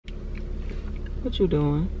What you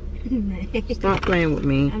doing? Stop playing with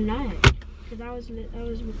me. I'm not. Because I was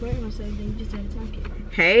recording myself, then you just started talking.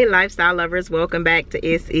 Hey lifestyle lovers, welcome back to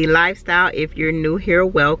SE Lifestyle. If you're new here,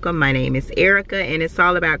 welcome. My name is Erica and it's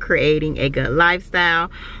all about creating a good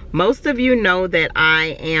lifestyle. Most of you know that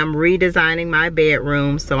I am redesigning my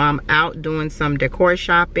bedroom, so I'm out doing some decor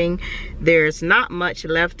shopping. There's not much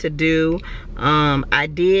left to do. I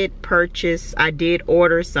did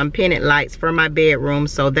order some pennant lights for my bedroom,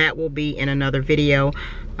 so that will be in another video.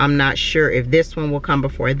 I'm not sure if this one will come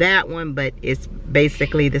before that one, but it's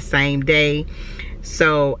basically the same day.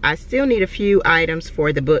 So I still need a few items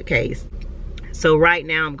for the bookcase. So right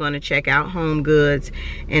now I'm going to check out Homegoods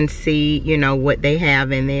and see, you know, what they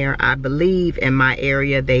have in there. I believe in my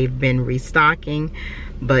area they've been restocking,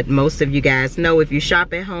 but most of you guys know if you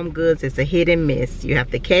shop at Homegoods, it's a hit and miss. You have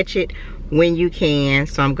to catch it when you can.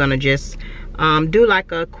 So I'm going to just do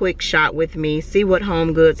like a quick shot with me, see what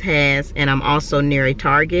Homegoods has. And I'm also near a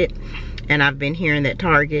Target, and I've been hearing that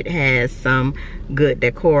Target has some good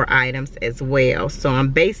decor items as well. So I'm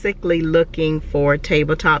basically looking for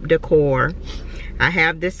tabletop decor. I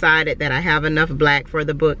have decided that I have enough black for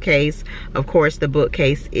the bookcase. Of course, the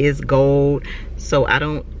bookcase is gold, so I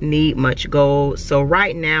don't need much gold. So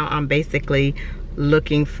right now I'm basically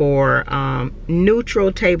looking for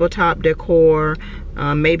neutral tabletop decor,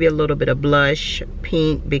 maybe a little bit of blush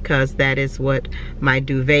pink, because that is what my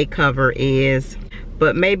duvet cover is.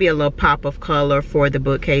 But maybe a little pop of color for the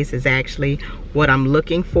bookcase is actually what I'm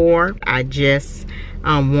looking for. I just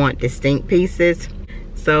want distinct pieces.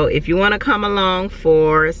 So if you want to come along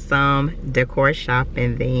for some decor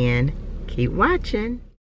shopping, then keep watching.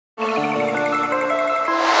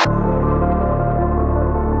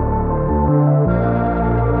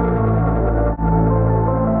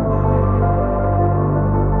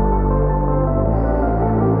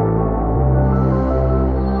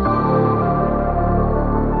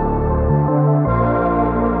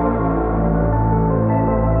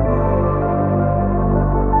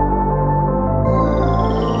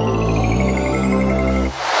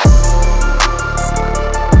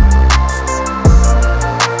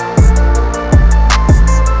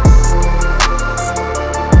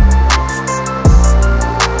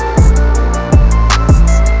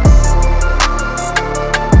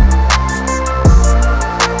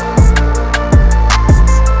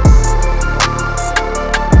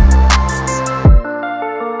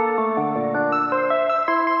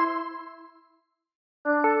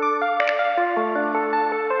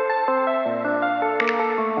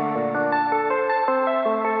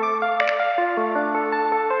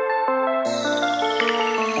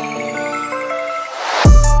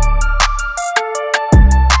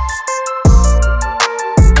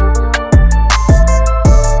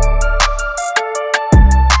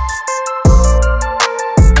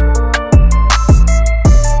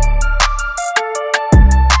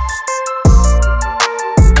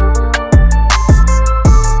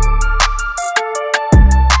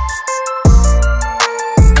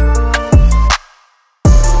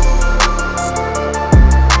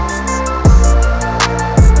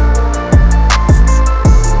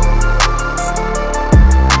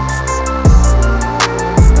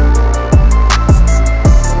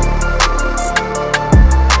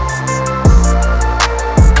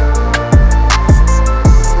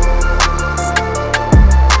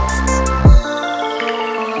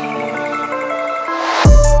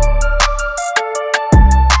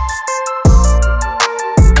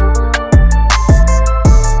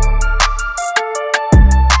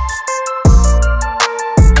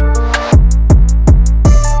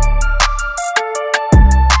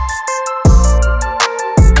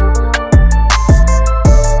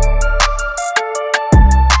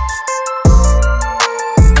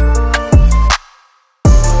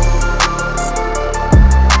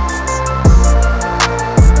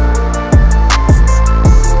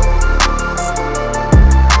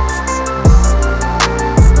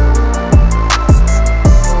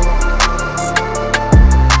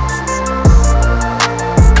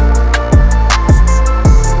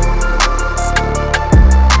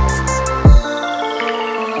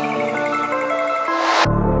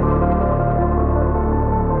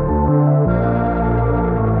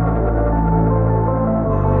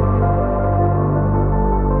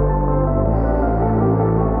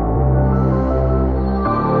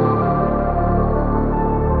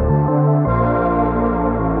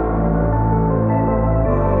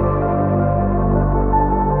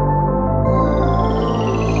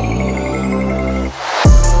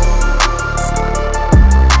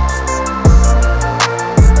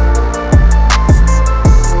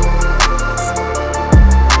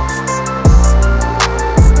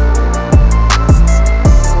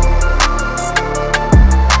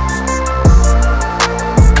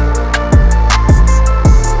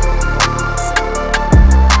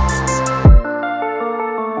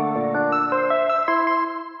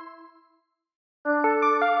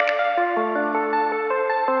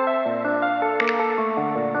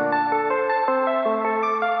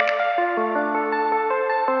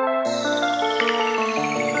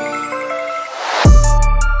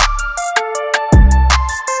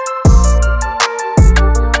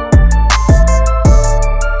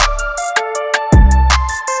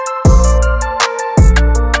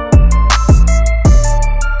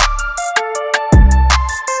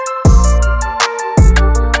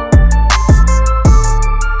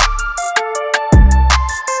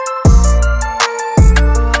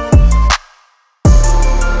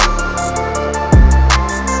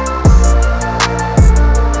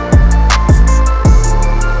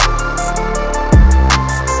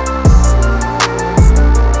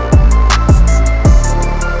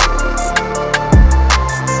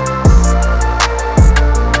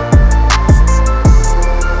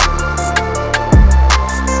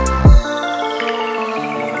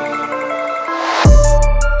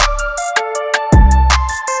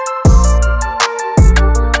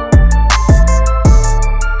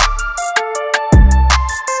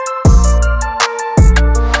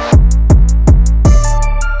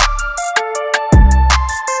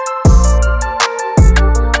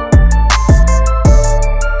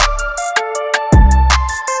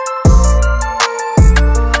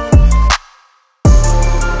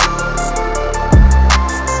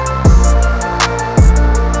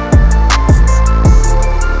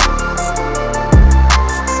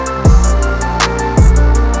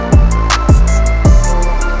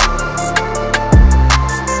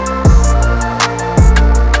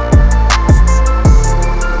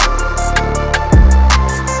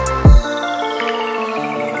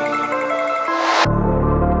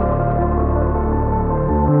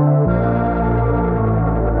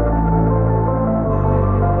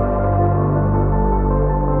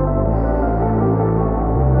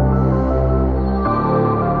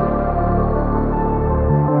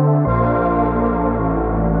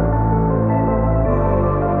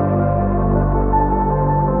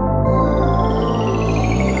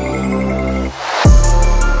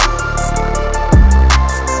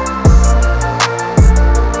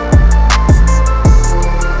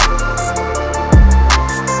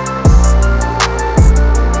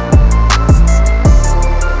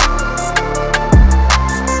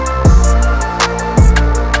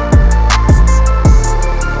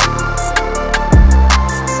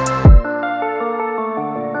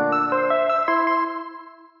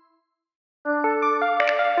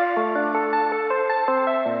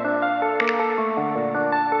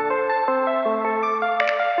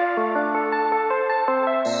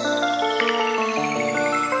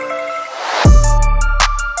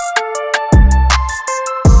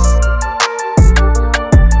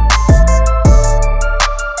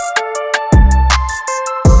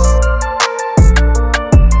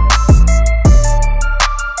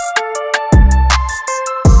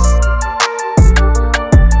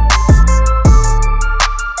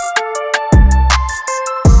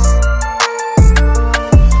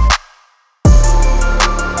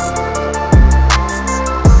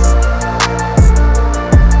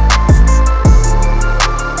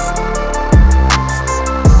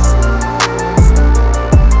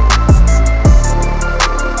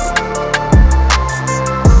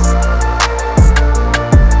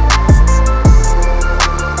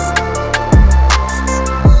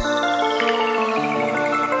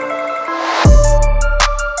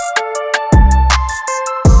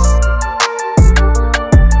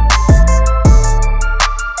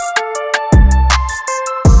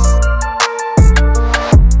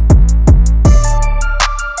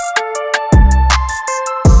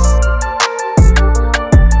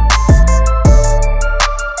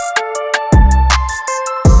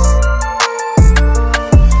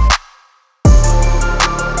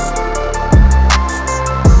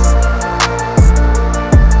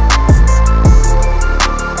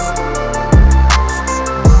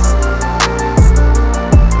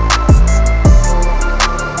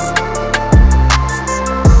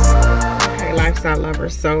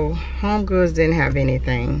 lovers. So Homegoods didn't have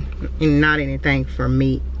anything, not anything for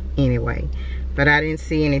me anyway, but I didn't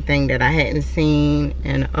see anything that I hadn't seen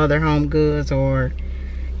in other Homegoods, or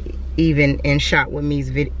even in Shop With Me's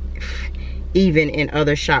even in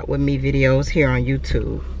other Shop With Me videos here on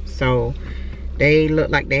YouTube. So they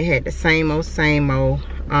looked like they had the same old. There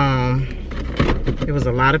was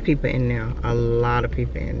a lot of people in there,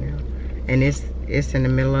 and it's in the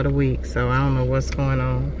middle of the week, so I don't know what's going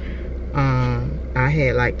on. I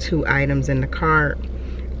had like 2 items in the cart,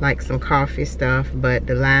 like some coffee stuff, but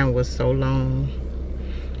the line was so long,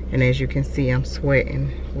 and as you can see, I'm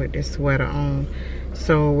sweating with this sweater on.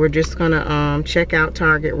 So we're just gonna check out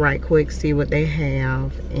Target right quick, see what they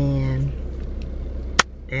have, and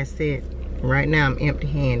that's it. Right now I'm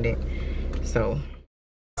empty-handed, so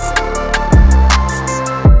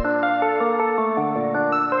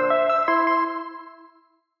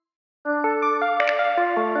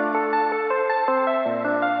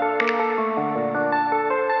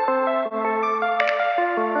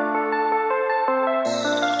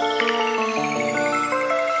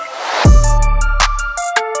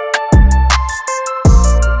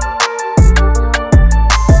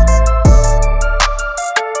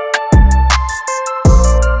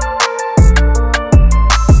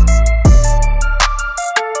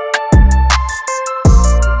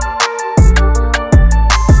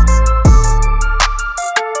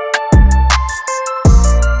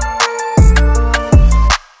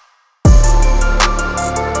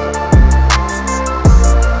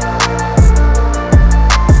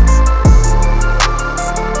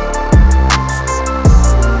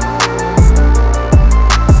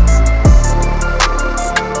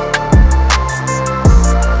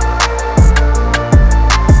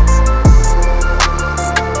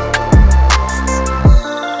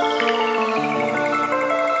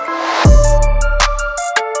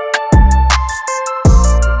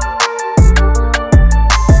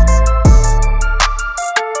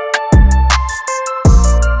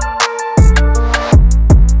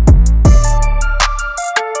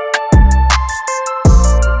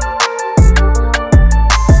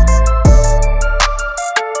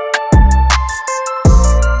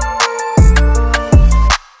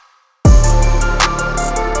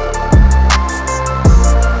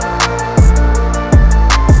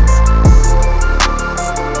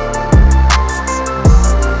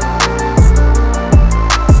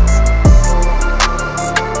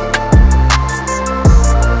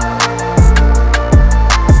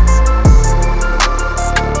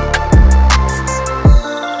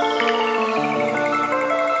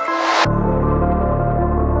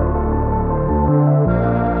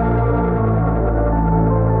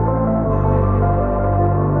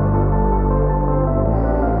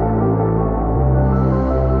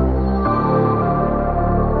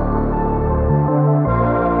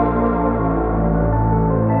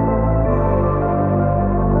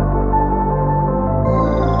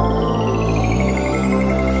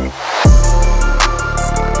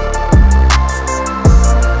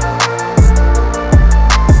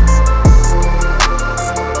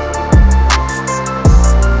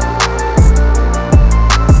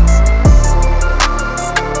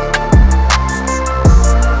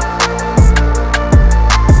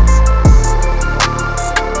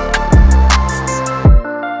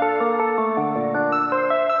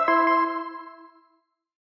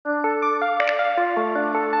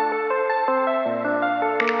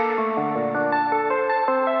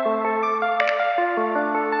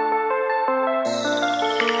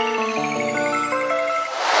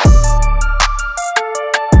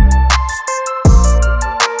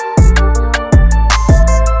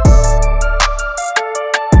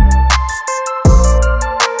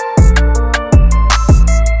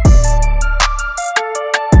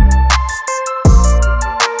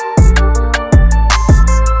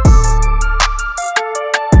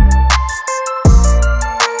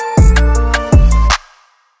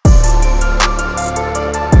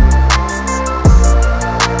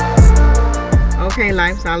Okay,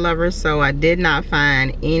 lifestyle lovers, so I did not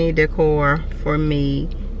find any decor for me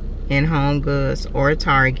in Homegoods or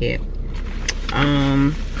Target.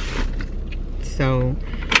 So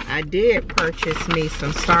I did purchase me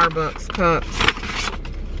some Starbucks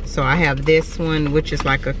cups. So I have this one, which is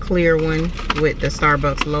like a clear one with the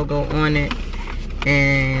Starbucks logo on it,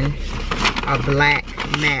 and a black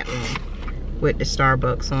matte one with the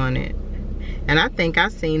Starbucks on it. And I think I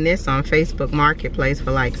seen this on Facebook Marketplace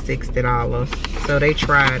for like $60. So they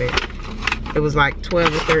tried it. It was like $12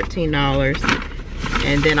 or $13.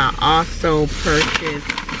 And then I also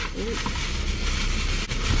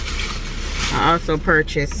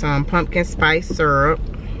purchased some pumpkin spice syrup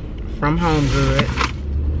from HomeGoods.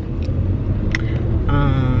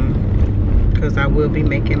 Because I will be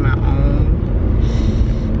making my own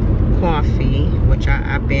coffee, which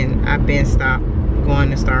I've been stopped going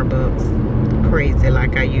to Starbucks crazy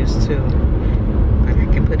like I used to. But I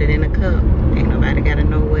can put it in a cup. Ain't nobody gotta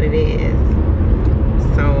know what it is.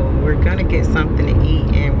 So we're gonna get something to eat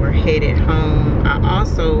and we're headed home. I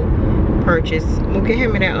also purchased, Mookie,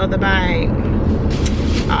 hand me that other bag.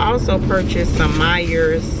 I also purchased some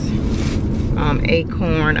Meyer's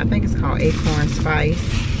Acorn, I think it's called Acorn Spice,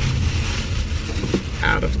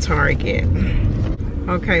 out of Target.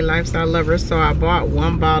 Okay, lifestyle lovers, so I bought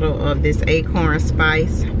one bottle of this Acorn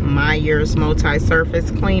Spice Meyer's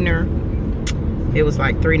multi-surface cleaner. It was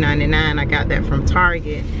like $3.99. I got that from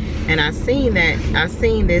Target. And I seen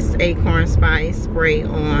this Acorn Spice spray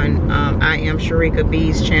on I Am Sharika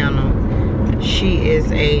B's channel. She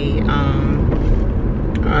is a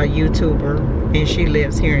YouTuber, and she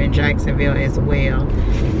lives here in Jacksonville as well.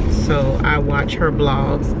 So I watch her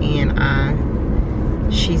vlogs, and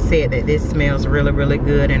she said that this smells really, really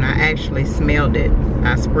good, and I actually smelled it.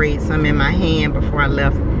 I sprayed some in my hand before I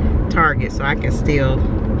left Target, so I can still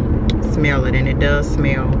smell it, and it does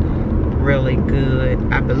smell really good.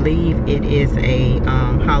 I believe it is a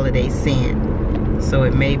holiday scent, so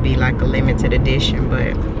it may be like a limited edition,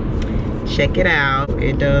 but check it out.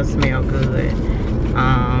 It does smell good.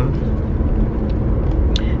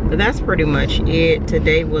 But that's pretty much it.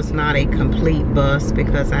 Today was not a complete bust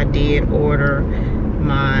because I did order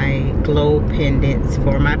my glow pendants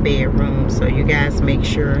for my bedroom, so you guys make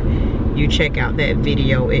sure you check out that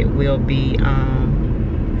video. It will be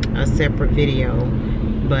a separate video,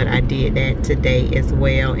 but I did that today as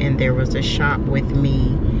well. And there was a shop with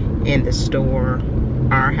me in the store,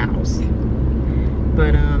 our house.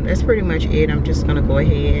 But that's pretty much it. I'm just gonna go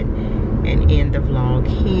ahead and end the vlog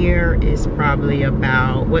here. It's probably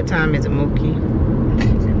about, what time is it, Mookie?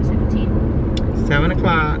 7:17. 7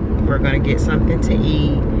 o'clock. We're gonna get something to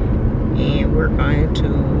eat, and we're going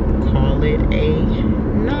to call it a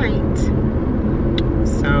night.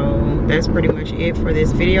 So that's pretty much it for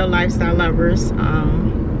this video, lifestyle lovers.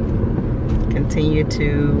 Continue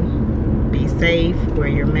to be safe, wear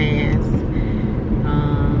your mask,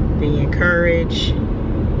 be encouraged.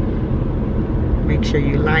 Make sure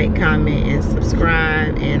you like, comment, and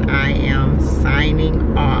subscribe, and I am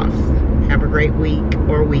signing off. Have a great week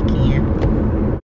or weekend.